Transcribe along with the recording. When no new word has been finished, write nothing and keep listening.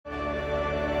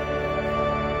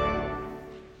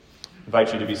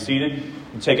invite you to be seated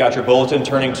and take out your bulletin,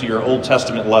 turning to your Old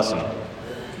Testament lesson.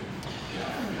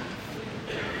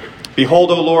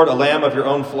 Behold, O Lord, a lamb of your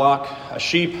own flock, a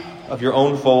sheep of your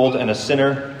own fold, and a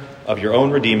sinner of your own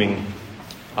redeeming.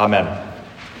 Amen.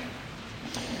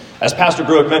 As Pastor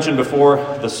Gruick mentioned before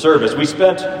the service, we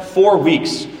spent 4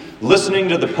 weeks listening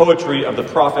to the poetry of the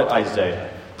prophet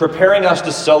Isaiah, preparing us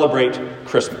to celebrate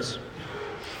Christmas.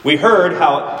 We heard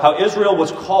how Israel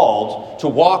was called to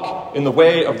walk in the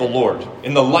way of the Lord,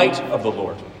 in the light of the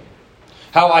Lord.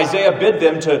 How Isaiah bid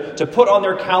them to put on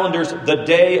their calendars the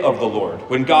day of the Lord,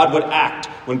 when God would act,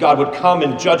 when God would come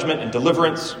in judgment and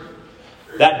deliverance.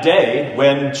 That day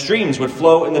when streams would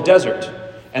flow in the desert,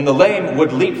 and the lame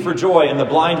would leap for joy, and the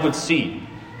blind would see.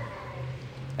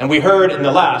 And we heard in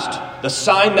the last, the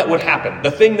sign that would happen,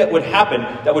 the thing that would happen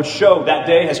that would show that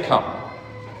day has come.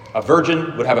 A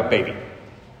virgin would have a baby.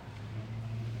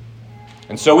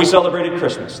 And so we celebrated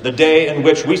Christmas, the day in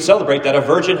which we celebrate that a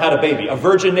virgin had a baby. A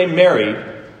virgin named Mary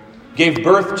gave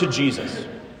birth to Jesus.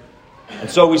 And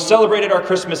so we celebrated our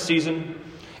Christmas season.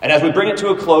 And as we bring it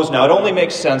to a close now, it only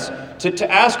makes sense to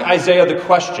ask Isaiah the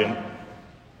question,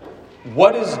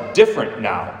 what is different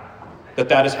now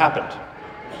that has happened?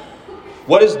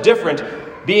 What is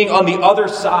different being on the other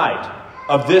side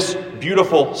of this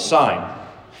beautiful sign?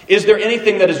 Is there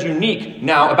anything that is unique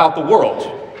now about the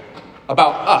world,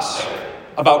 about us,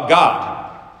 about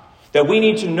God, that we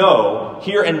need to know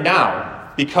here and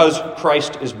now because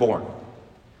Christ is born?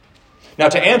 Now,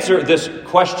 to answer this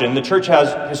question, the church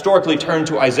has historically turned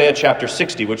to Isaiah chapter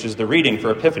 60, which is the reading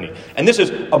for Epiphany. And this is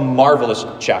a marvelous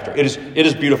chapter. It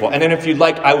is beautiful. And then if you'd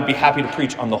like, I would be happy to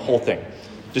preach on the whole thing.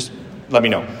 Just let me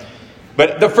know.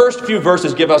 But the first few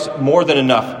verses give us more than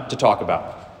enough to talk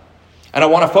about. And I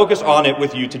want to focus on it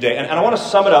with you today. And I want to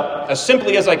sum it up as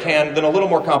simply as I can, then a little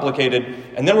more complicated,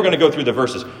 and then we're going to go through the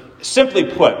verses. Simply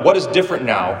put, what is different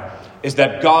now is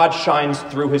that God shines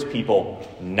through his people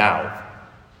now.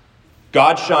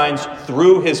 God shines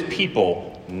through his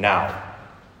people now.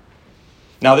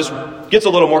 Now, this gets a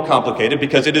little more complicated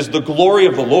because it is the glory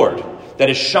of the Lord that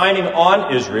is shining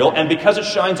on Israel, and because it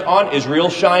shines on Israel,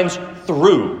 shines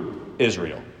through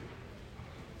Israel,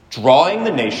 drawing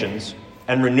the nations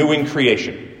and renewing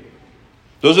creation.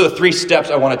 Those are the 3 steps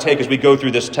I want to take as we go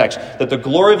through this text. That the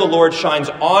glory of the Lord shines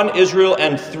on Israel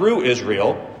and through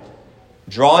Israel,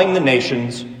 drawing the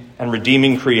nations and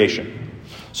redeeming creation.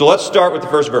 So let's start with the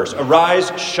first verse.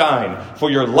 Arise, shine,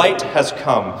 for your light has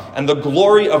come, and the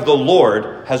glory of the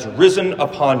Lord has risen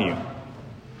upon you.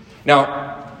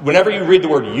 Now, whenever you read the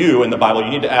word you in the Bible, you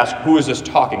need to ask, who is this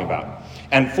talking about?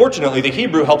 And fortunately, the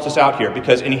Hebrew helps us out here,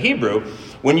 because in Hebrew,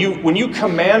 when you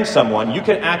command someone, you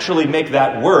can actually make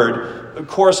that word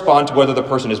correspond to whether the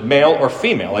person is male or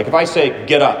female. Like if I say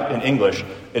get up in English,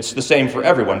 it's the same for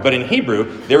everyone. But in Hebrew,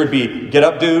 there would be get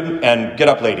up dude and get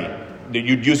up lady.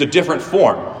 You'd use a different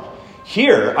form.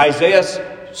 Here, Isaiah's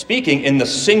speaking in the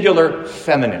singular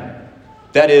feminine.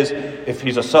 That is, if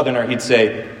he's a southerner, he'd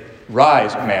say,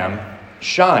 rise, ma'am,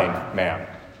 shine, ma'am,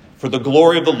 for the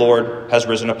glory of the Lord has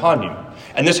risen upon you.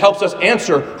 And this helps us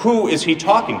answer, who is he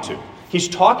talking to? He's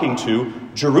talking to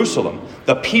Jerusalem,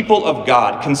 the people of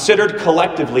God, considered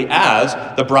collectively as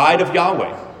the bride of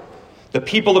Yahweh, the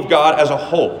people of God as a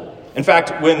whole. In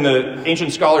fact, when the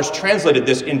ancient scholars translated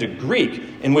this into Greek,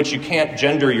 in which you can't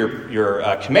gender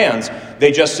your commands,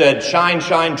 they just said, shine,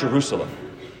 shine, Jerusalem.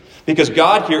 Because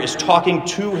God here is talking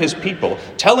to his people,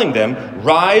 telling them,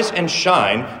 rise and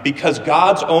shine, because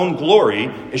God's own glory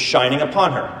is shining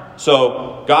upon her.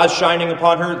 So God's shining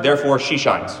upon her, therefore she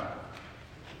shines.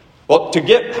 Well, to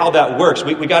get how that works,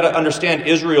 we got to understand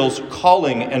Israel's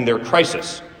calling and their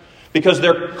crisis. Because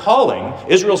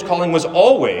Israel's calling was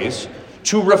always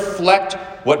to reflect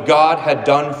what God had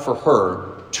done for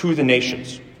her to the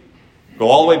nations. Go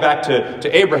all the way back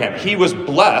to Abraham. He was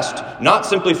blessed, not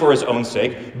simply for his own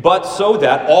sake, but so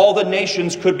that all the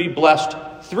nations could be blessed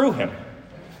through him.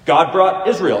 God brought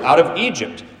Israel out of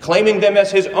Egypt, claiming them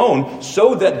as his own,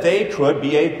 so that they could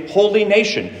be a holy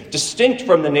nation, distinct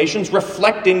from the nations,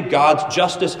 reflecting God's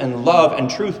justice and love and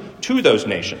truth to those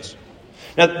nations.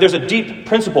 Now, there's a deep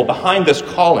principle behind this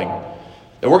calling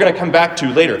that we're going to come back to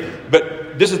later.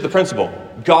 But this is the principle.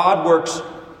 God works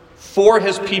for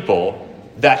his people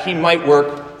that he might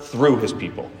work through his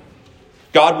people.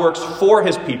 God works for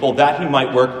his people that he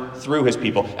might work through his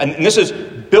people. And this is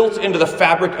built into the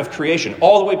fabric of creation,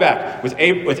 all the way back with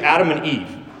Adam and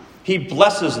Eve. He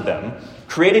blesses them,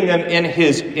 creating them in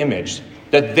his image,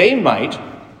 that they might,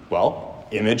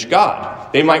 image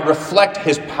God. They might reflect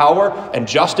his power and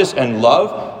justice and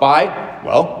love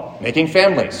by, making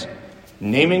families,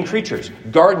 naming creatures,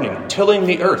 gardening, tilling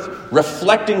the earth,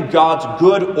 reflecting God's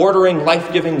good, ordering,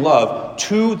 life-giving love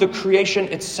to the creation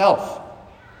itself.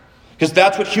 Because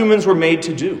that's what humans were made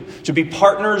to do, to be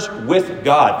partners with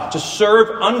God, to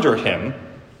serve under him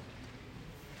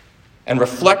and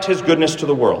reflect his goodness to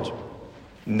the world.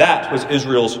 And that was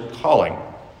Israel's calling.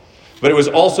 But it was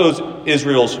also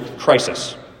Israel's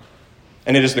crisis.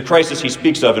 And it is the crisis he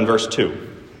speaks of in verse 2.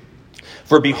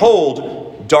 For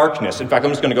behold, darkness. In fact,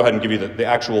 I'm just going to go ahead and give you the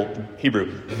actual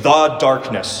Hebrew. The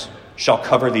darkness shall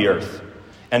cover the earth,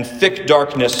 and thick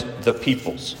darkness the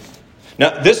peoples.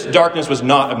 Now, this darkness was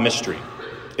not a mystery.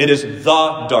 It is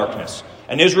the darkness.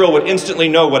 And Israel would instantly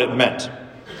know what it meant.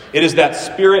 It is that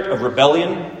spirit of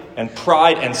rebellion and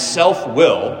pride and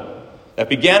self-will that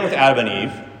began with Adam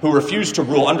and Eve, who refused to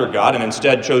rule under God and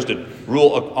instead chose to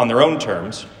rule on their own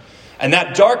terms. And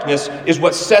that darkness is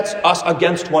what sets us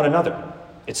against one another.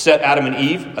 It set Adam and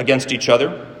Eve against each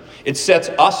other. It sets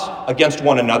us against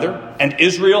one another and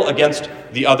Israel against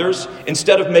the others.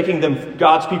 Instead of making them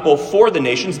God's people for the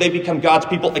nations, they become God's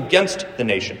people against the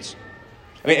nations.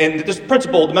 I mean, and this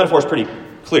principle, the metaphor is pretty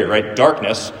clear, right?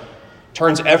 Darkness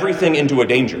turns everything into a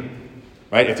danger,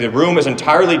 right? If the room is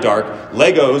entirely dark,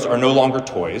 Legos are no longer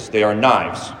toys. They are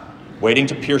knives waiting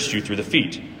to pierce you through the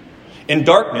feet. In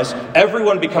darkness,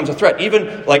 everyone becomes a threat.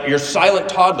 Even like your silent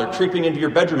toddler creeping into your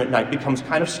bedroom at night becomes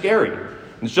kind of scary.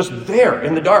 It's just there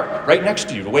in the dark, right next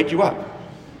to you to wake you up.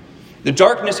 The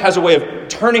darkness has a way of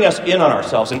turning us in on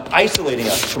ourselves and isolating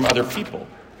us from other people.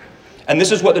 And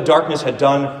this is what the darkness had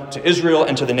done to Israel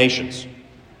and to the nations.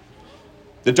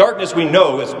 The darkness we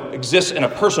know exists in a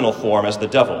personal form as the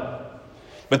devil.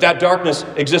 But that darkness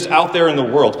exists out there in the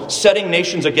world, setting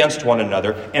nations against one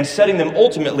another and setting them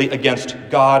ultimately against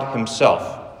God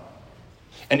himself.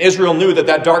 And Israel knew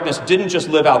that darkness didn't just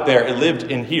live out there, it lived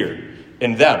in here,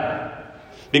 in them.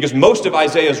 Because most of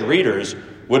Isaiah's readers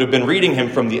would have been reading him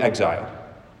from the exile,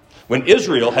 when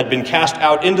Israel had been cast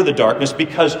out into the darkness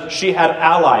because she had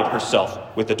allied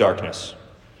herself with the darkness.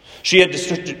 She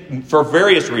had, for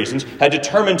various reasons, had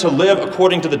determined to live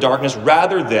according to the darkness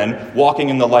rather than walking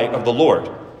in the light of the Lord.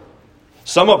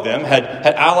 Some of them had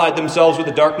allied themselves with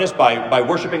the darkness by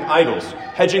worshiping idols,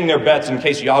 hedging their bets in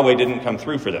case Yahweh didn't come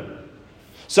through for them.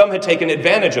 Some had taken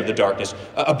advantage of the darkness,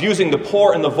 abusing the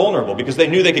poor and the vulnerable because they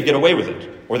knew they could get away with it,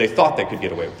 or they thought they could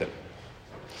get away with it.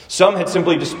 Some had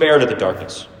simply despaired at the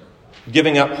darkness,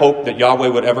 giving up hope that Yahweh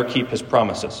would ever keep his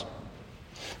promises.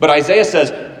 But Isaiah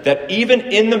says that even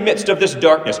in the midst of this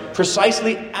darkness,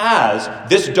 precisely as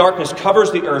this darkness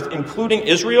covers the earth, including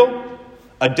Israel,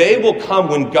 a day will come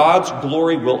when God's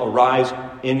glory will arise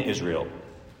in Israel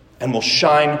and will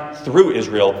shine through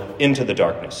Israel into the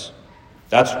darkness.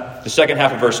 That's the second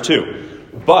half of verse 2.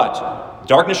 But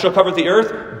darkness shall cover the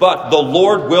earth, but the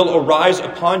Lord will arise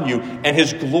upon you, and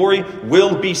his glory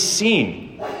will be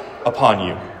seen upon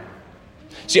you.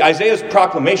 See, Isaiah's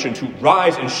proclamation to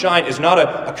rise and shine is not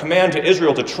a command to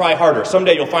Israel to try harder.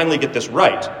 Someday you'll finally get this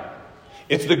right.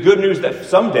 It's the good news that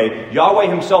someday Yahweh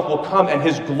himself will come and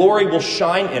his glory will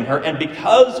shine in her. And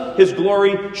because his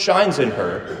glory shines in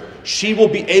her, she will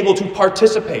be able to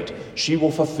participate. She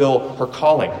will fulfill her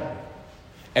calling.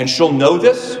 And she'll know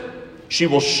this. She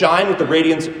will shine with the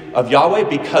radiance of Yahweh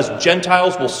because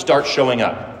Gentiles will start showing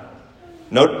up.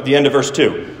 Note the end of verse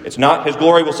 2. It's not his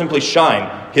glory will simply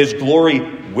shine. His glory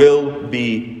will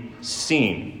be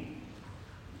seen.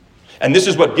 And this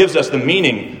is what gives us the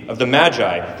meaning of the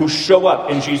Magi who show up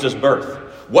in Jesus' birth.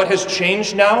 What has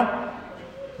changed now?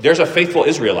 There's a faithful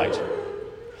Israelite.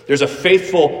 There's a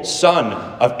faithful son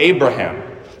of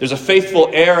Abraham. There's a faithful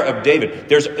heir of David.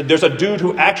 There's a dude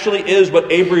who actually is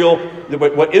what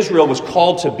Israel was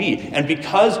called to be. And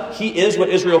because he is what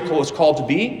Israel was called to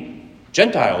be,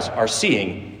 Gentiles are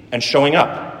seeing and showing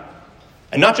up.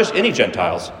 And not just any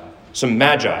Gentiles, some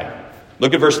Magi.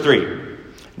 Look at verse 3.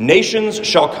 Nations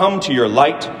shall come to your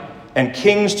light, and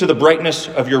kings to the brightness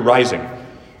of your rising.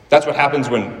 That's what happens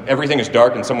when everything is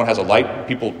dark and someone has a light.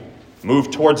 People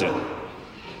move towards it.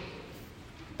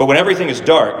 But when everything is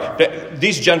dark,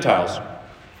 these Gentiles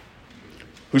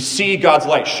who see God's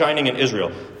light shining in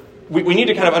Israel, we need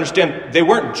to kind of understand they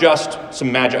weren't just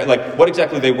some Magi, like what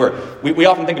exactly they were. We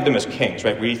often think of them as kings,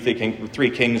 right? We think 3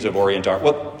 kings of Orient are.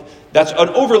 Well, that's an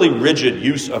overly rigid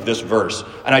use of this verse,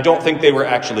 and I don't think they were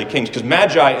actually kings, because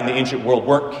Magi in the ancient world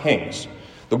weren't kings.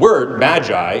 The word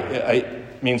Magi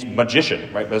means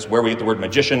magician, right? That's where we get the word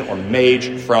magician or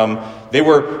mage from. They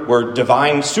were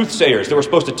divine soothsayers. They were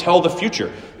supposed to tell the future.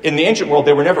 In the ancient world,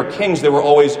 they were never kings. They were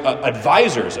always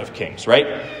advisors of kings,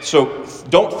 right? So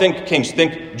don't think kings.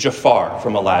 Think Jafar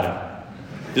from Aladdin.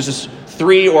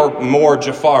 3 or more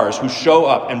Jafars who show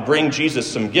up and bring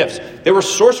Jesus some gifts. They were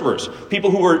sorcerers,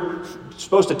 people who were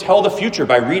supposed to tell the future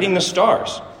by reading the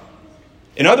stars.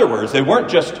 In other words, they weren't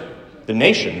just the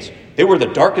nations, they were the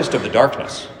darkest of the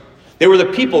darkness. They were the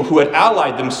people who had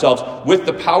allied themselves with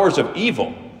the powers of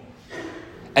evil.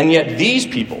 And yet these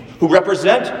people, who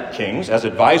represent kings as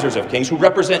advisors of kings, who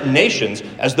represent nations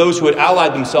as those who had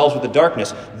allied themselves with the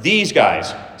darkness, these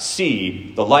guys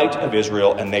see the light of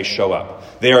Israel and they show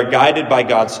up. They are guided by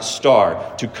God's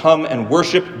star to come and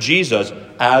worship Jesus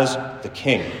as the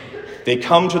king. They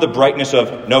come to the brightness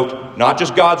of, note, not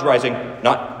just God's rising,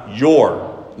 not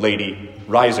your lady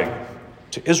rising,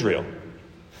 to Israel.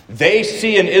 They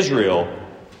see in Israel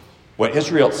what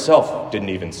Israel itself didn't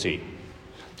even see.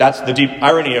 That's the deep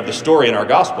irony of the story in our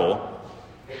gospel,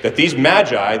 that these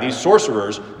magi, these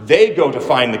sorcerers, they go to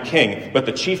find the king, but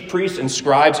the chief priests and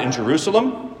scribes in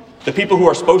Jerusalem, the people who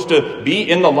are supposed to be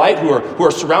in the light, who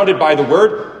are surrounded by the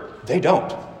word, they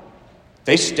don't.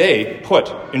 They stay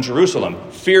put in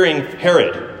Jerusalem, fearing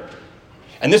Herod.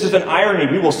 And this is an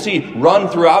irony we will see run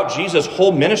throughout Jesus'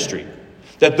 whole ministry.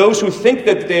 That those who think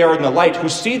that they are in the light, who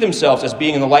see themselves as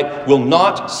being in the light, will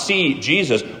not see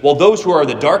Jesus, while those who are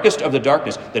the darkest of the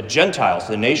darkness, the Gentiles,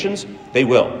 the nations, they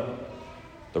will.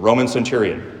 The Roman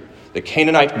centurion, the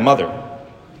Canaanite mother,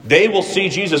 they will see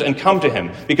Jesus and come to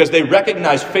him because they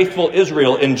recognize faithful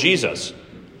Israel in Jesus,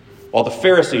 while the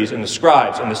Pharisees and the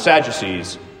scribes and the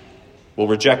Sadducees will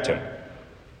reject him.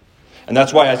 And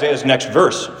that's why Isaiah's next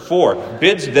verse, 4,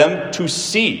 bids them to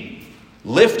see.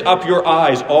 Lift up your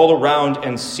eyes all around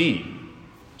and see.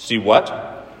 See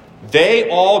what? They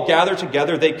all gather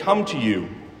together, they come to you,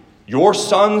 your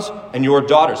sons and your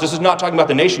daughters. This is not talking about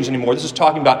the nations anymore. This is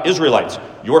talking about Israelites.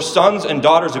 Your sons and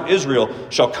daughters of Israel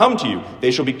shall come to you.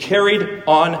 They shall be carried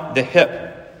on the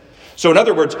hip. So in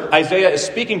other words, Isaiah is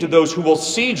speaking to those who will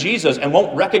see Jesus and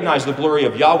won't recognize the glory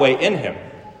of Yahweh in him.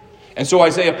 And so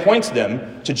Isaiah points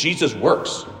them to Jesus'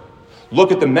 works.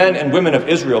 Look at the men and women of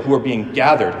Israel who are being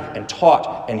gathered and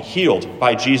taught and healed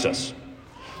by Jesus.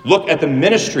 Look at the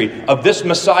ministry of this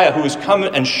Messiah who has come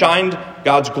and shined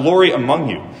God's glory among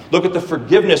you. Look at the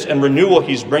forgiveness and renewal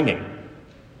he's bringing.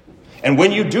 And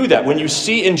when you do that, when you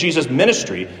see in Jesus'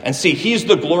 ministry and see he's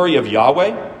the glory of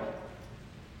Yahweh,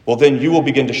 well, then you will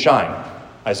begin to shine,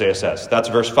 Isaiah says. That's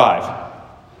verse 5.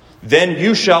 Then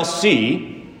you shall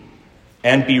see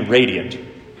and be radiant.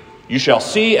 You shall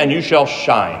see and you shall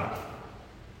shine.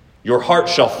 Your heart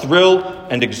shall thrill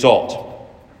and exult.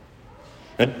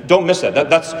 Now, don't miss that.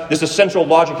 This is central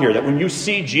logic here, that when you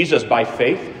see Jesus by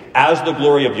faith as the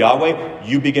glory of Yahweh,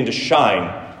 you begin to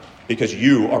shine because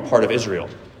you are part of Israel.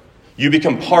 You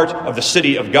become part of the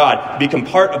city of God. You become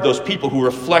part of those people who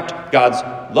reflect God's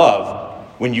love.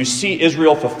 When you see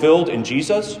Israel fulfilled in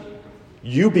Jesus,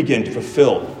 you begin to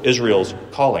fulfill Israel's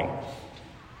calling.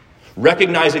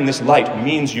 Recognizing this light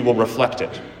means you will reflect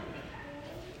it.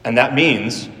 And that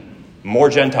means more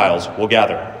Gentiles will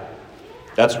gather.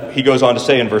 He goes on to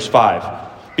say in verse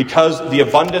 5, because the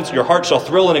abundance, your heart shall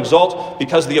thrill and exult,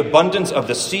 because the abundance of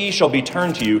the sea shall be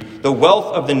turned to you, the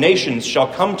wealth of the nations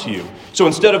shall come to you. So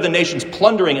instead of the nations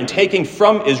plundering and taking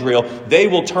from Israel, they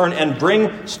will turn and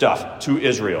bring stuff to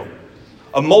Israel.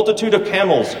 A multitude of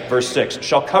camels, verse 6,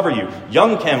 shall cover you,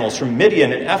 young camels from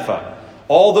Midian and Ephah.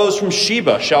 All those from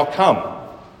Sheba shall come.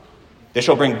 They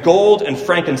shall bring gold and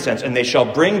frankincense, and they shall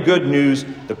bring good news,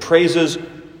 the praises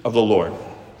of the Lord.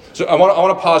 So I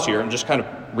want to pause here and just kind of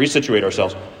resituate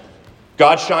ourselves.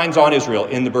 God shines on Israel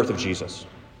in the birth of Jesus.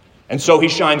 And so he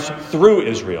shines through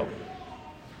Israel.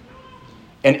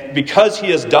 And because he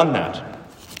has done that,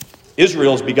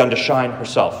 Israel has begun to shine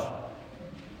herself.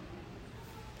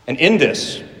 And in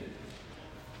this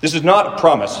is not a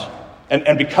promise.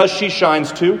 And because she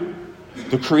shines too,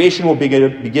 the creation will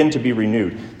begin to be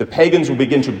renewed. The pagans will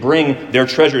begin to bring their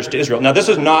treasures to Israel. Now, this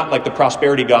is not like the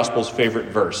prosperity gospel's favorite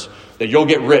verse, that you'll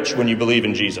get rich when you believe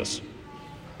in Jesus.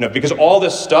 No, because all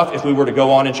this stuff, if we were to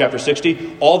go on in chapter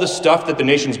 60, all this stuff that the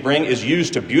nations bring is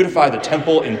used to beautify the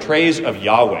temple in praise of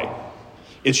Yahweh.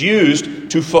 It's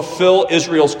used to fulfill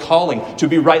Israel's calling, to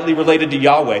be rightly related to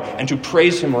Yahweh, and to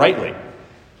praise him rightly.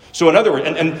 So in other words,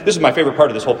 and this is my favorite part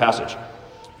of this whole passage,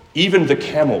 even the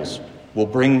camels will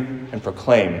bring and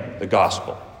proclaim the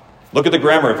gospel. Look at the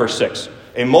grammar of verse 6.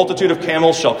 A multitude of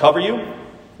camels shall cover you.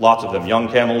 Lots of them, young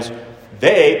camels.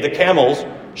 They, the camels,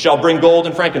 shall bring gold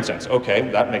and frankincense.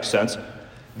 Okay, that makes sense.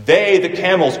 They, the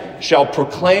camels, shall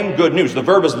proclaim good news. The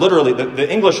verb is literally, the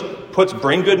English puts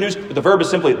bring good news, but the verb is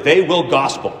simply, they will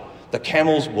gospel. The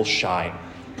camels will shine,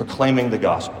 proclaiming the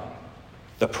gospel.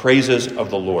 The praises of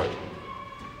the Lord.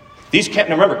 Now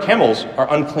remember, camels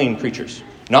are unclean creatures.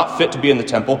 Not fit to be in the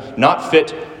temple, not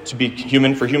fit to be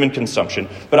human for human consumption.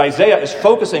 But Isaiah is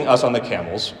focusing us on the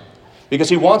camels because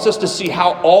he wants us to see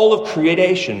how all of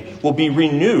creation will be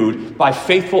renewed by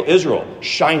faithful Israel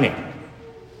shining.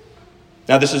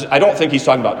 Now I don't think he's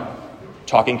talking about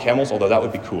talking camels, although that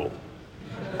would be cool.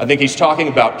 I think he's talking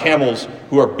about camels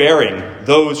who are bearing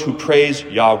those who praise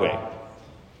Yahweh.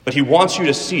 But he wants you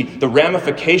to see the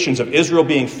ramifications of Israel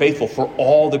being faithful for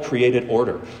all the created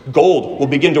order. Gold will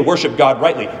begin to worship God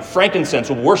rightly. Frankincense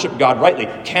will worship God rightly.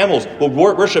 Camels will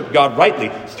worship God rightly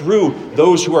through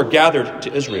those who are gathered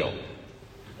to Israel.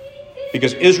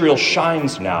 Because Israel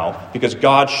shines now because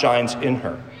God shines in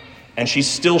her. And she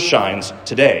still shines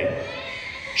today.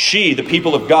 She, the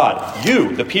people of God,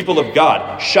 you, the people of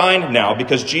God, shine now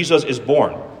because Jesus is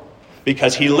born.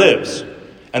 Because he lives.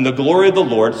 And the glory of the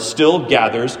Lord still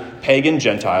gathers pagan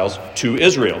Gentiles to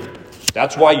Israel.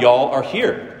 That's why y'all are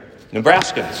here.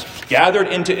 Nebraskans, gathered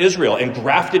into Israel and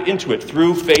grafted into it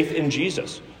through faith in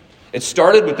Jesus. It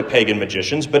started with the pagan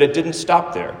magicians, but it didn't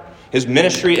stop there. His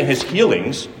ministry and his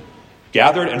healings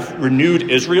gathered and renewed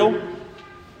Israel.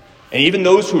 And even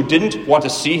those who didn't want to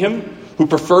see him, who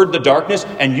preferred the darkness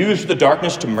and used the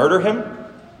darkness to murder him,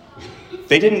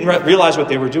 they didn't realize what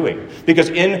they were doing. Because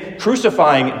in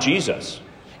crucifying Jesus,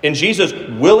 in Jesus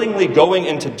willingly going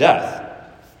into death,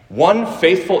 one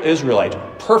faithful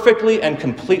Israelite perfectly and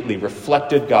completely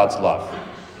reflected God's love.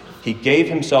 He gave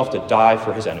himself to die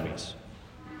for his enemies.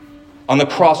 On the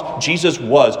cross, Jesus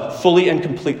was fully and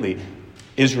completely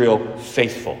Israel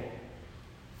faithful.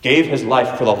 Gave his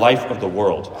life for the life of the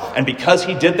world. And because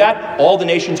he did that, all the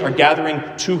nations are gathering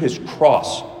to his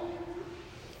cross.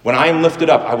 When I am lifted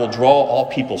up, I will draw all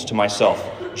peoples to myself,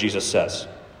 Jesus says.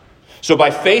 So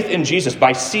by faith in Jesus,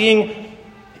 by seeing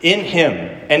in him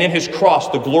and in his cross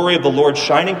the glory of the Lord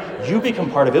shining, you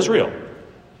become part of Israel.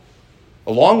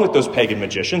 Along with those pagan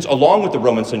magicians, along with the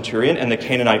Roman centurion and the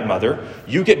Canaanite mother,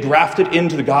 you get grafted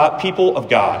into the people of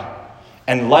God.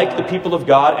 And like the people of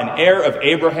God, an heir of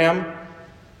Abraham,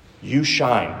 you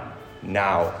shine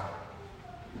now.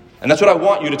 And that's what I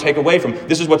want you to take away from.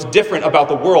 This is what's different about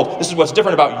the world. This is what's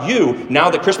different about you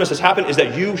now that Christmas has happened, is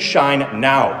that you shine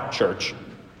now, church.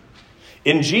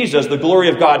 In Jesus, the glory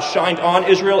of God shined on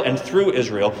Israel and through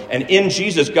Israel. And in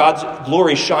Jesus, God's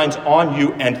glory shines on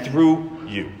you and through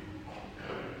you.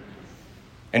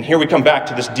 And here we come back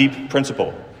to this deep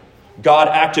principle. God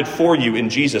acted for you in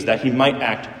Jesus that he might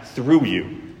act through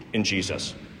you in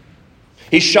Jesus.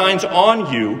 He shines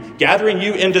on you, gathering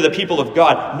you into the people of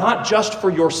God, not just for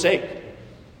your sake,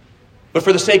 but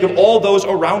for the sake of all those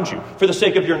around you, for the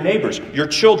sake of your neighbors, your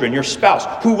children, your spouse,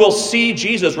 who will see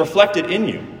Jesus reflected in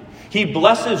you. He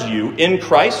blesses you in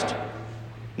Christ,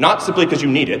 not simply because you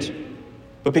need it,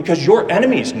 but because your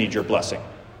enemies need your blessing.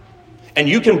 And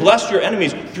you can bless your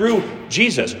enemies through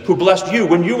Jesus, who blessed you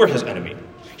when you were his enemy.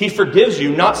 He forgives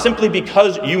you not simply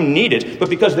because you need it, but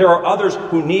because there are others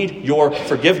who need your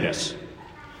forgiveness.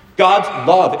 God's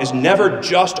love is never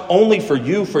just only for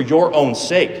you for your own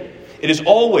sake. It is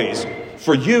always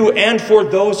for you and for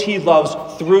those he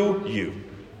loves through you.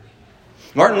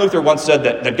 Martin Luther once said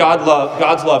that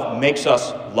God's love makes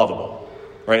us lovable.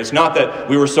 Right? It's not that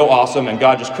we were so awesome and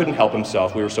God just couldn't help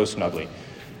himself. We were so snuggly.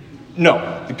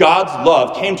 No, God's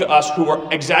love came to us who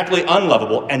were exactly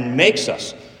unlovable and makes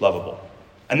us lovable.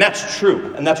 And that's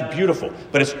true, and that's beautiful,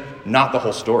 but it's not the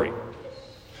whole story.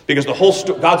 Because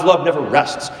God's love never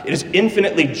rests. It is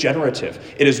infinitely generative.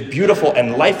 It is beautiful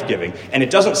and life-giving. And it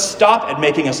doesn't stop at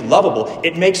making us lovable.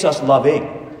 It makes us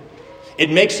loving. It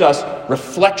makes us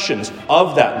reflections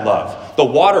of that love. The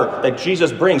water that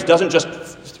Jesus brings doesn't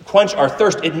just quench our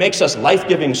thirst. It makes us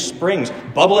life-giving springs,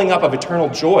 bubbling up of eternal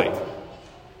joy.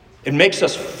 It makes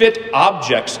us fit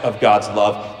objects of God's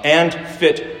love and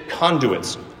fit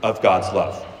conduits of God's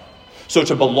love. So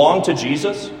to belong to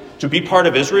Jesus, to be part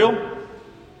of Israel,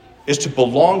 is to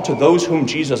belong to those whom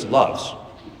Jesus loves.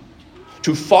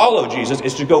 To follow Jesus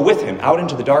is to go with him out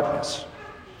into the darkness.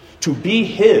 To be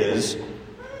his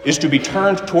is to be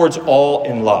turned towards all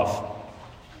in love.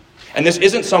 And this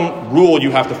isn't some rule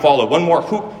you have to follow, one more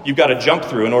hoop you've got to jump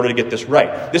through in order to get this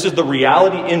right. This is the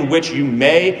reality in which you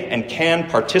may and can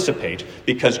participate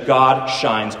because God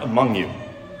shines among you.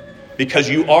 Because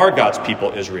you are God's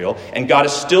people, Israel, and God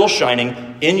is still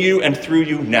shining in you and through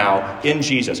you now in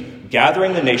Jesus,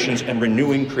 gathering the nations and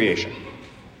renewing creation.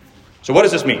 So what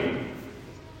does this mean?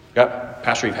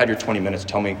 Pastor, you've had your 20 minutes.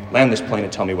 Land this plane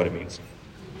and tell me what it means.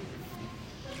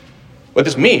 What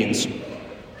this means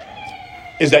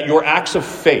is that your acts of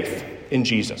faith in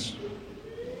Jesus,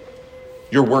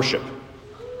 your worship,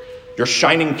 your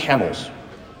shining camels,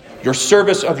 your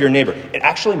service of your neighbor, it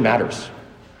actually matters.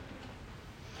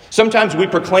 Sometimes we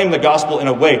proclaim the gospel in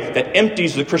a way that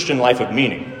empties the Christian life of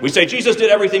meaning. We say, Jesus did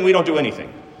everything, we don't do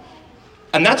anything.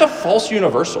 And that's a false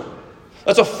universal.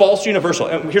 That's a false universal.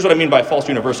 And here's what I mean by false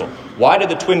universal. Why did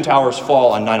the Twin Towers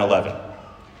fall on 9/11?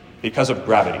 Because of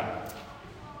gravity.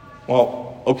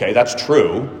 Well, okay, that's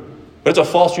true, but it's a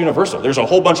false universal. There's a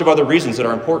whole bunch of other reasons that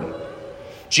are important.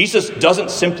 Jesus doesn't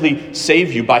simply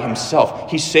save you by himself.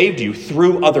 He saved you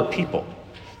through other people.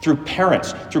 Through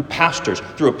parents, through pastors,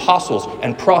 through apostles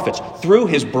and prophets, through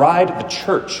his bride, the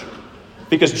church.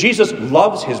 Because Jesus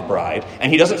loves his bride,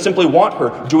 and he doesn't simply want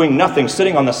her doing nothing,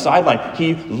 sitting on the sideline.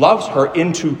 He loves her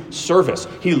into service.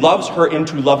 He loves her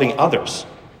into loving others.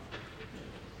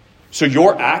 So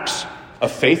your acts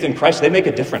of faith in Christ, they make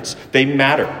a difference. They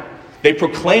matter. They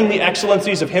proclaim the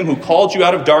excellencies of him who called you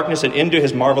out of darkness and into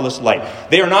his marvelous light.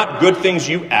 They are not good things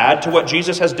you add to what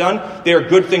Jesus has done. They are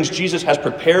good things Jesus has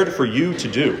prepared for you to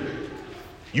do.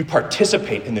 You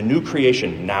participate in the new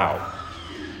creation now.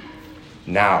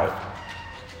 Now.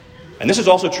 And this is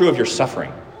also true of your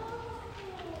suffering.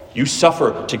 You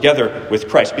suffer together with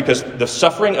Christ because the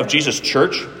suffering of Jesus'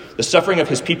 church, the suffering of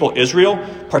his people Israel,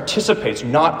 participates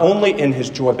not only in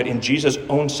his joy, but in Jesus'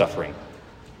 own suffering.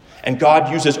 And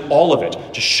God uses all of it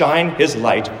to shine his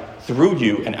light through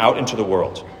you and out into the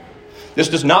world. This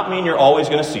does not mean you're always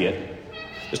going to see it.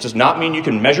 This does not mean you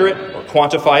can measure it or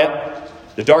quantify it.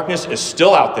 The darkness is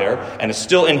still out there and is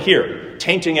still in here,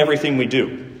 tainting everything we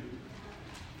do.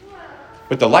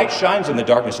 But the light shines in the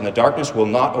darkness, and the darkness will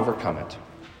not overcome it.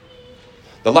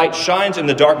 The light shines in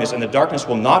the darkness, and the darkness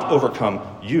will not overcome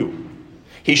you.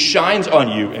 He shines on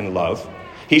you in love.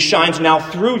 He shines now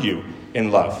through you in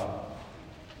love.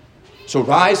 So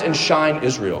rise and shine,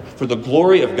 Israel, for the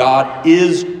glory of God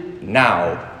is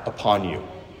now upon you.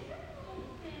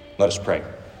 Let us pray.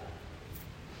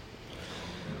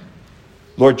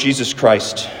 Lord Jesus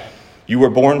Christ, you were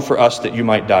born for us that you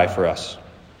might die for us.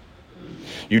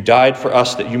 You died for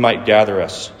us that you might gather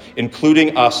us,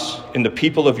 including us in the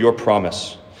people of your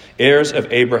promise, heirs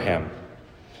of Abraham,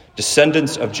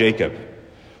 descendants of Jacob,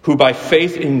 who by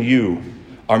faith in you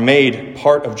are made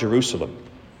part of Jerusalem.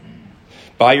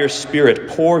 By your Spirit,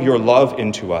 pour your love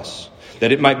into us,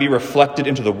 that it might be reflected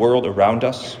into the world around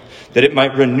us, that it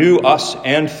might renew us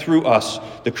and through us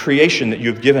the creation that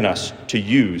you have given us to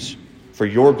use for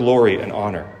your glory and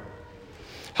honor.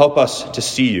 Help us to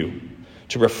see you,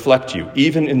 to reflect you,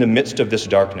 even in the midst of this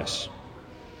darkness.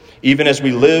 Even as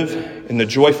we live in the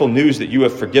joyful news that you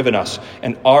have forgiven us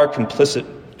and our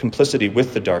complicity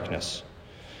with the darkness,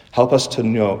 help us to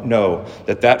know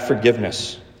that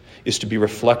forgiveness is to be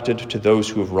reflected to those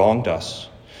who have wronged us,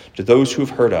 to those who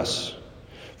have hurt us,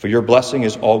 for your blessing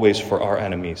is always for our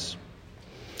enemies.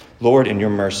 Lord, in your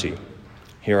mercy,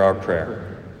 hear our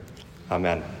prayer.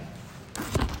 Amen.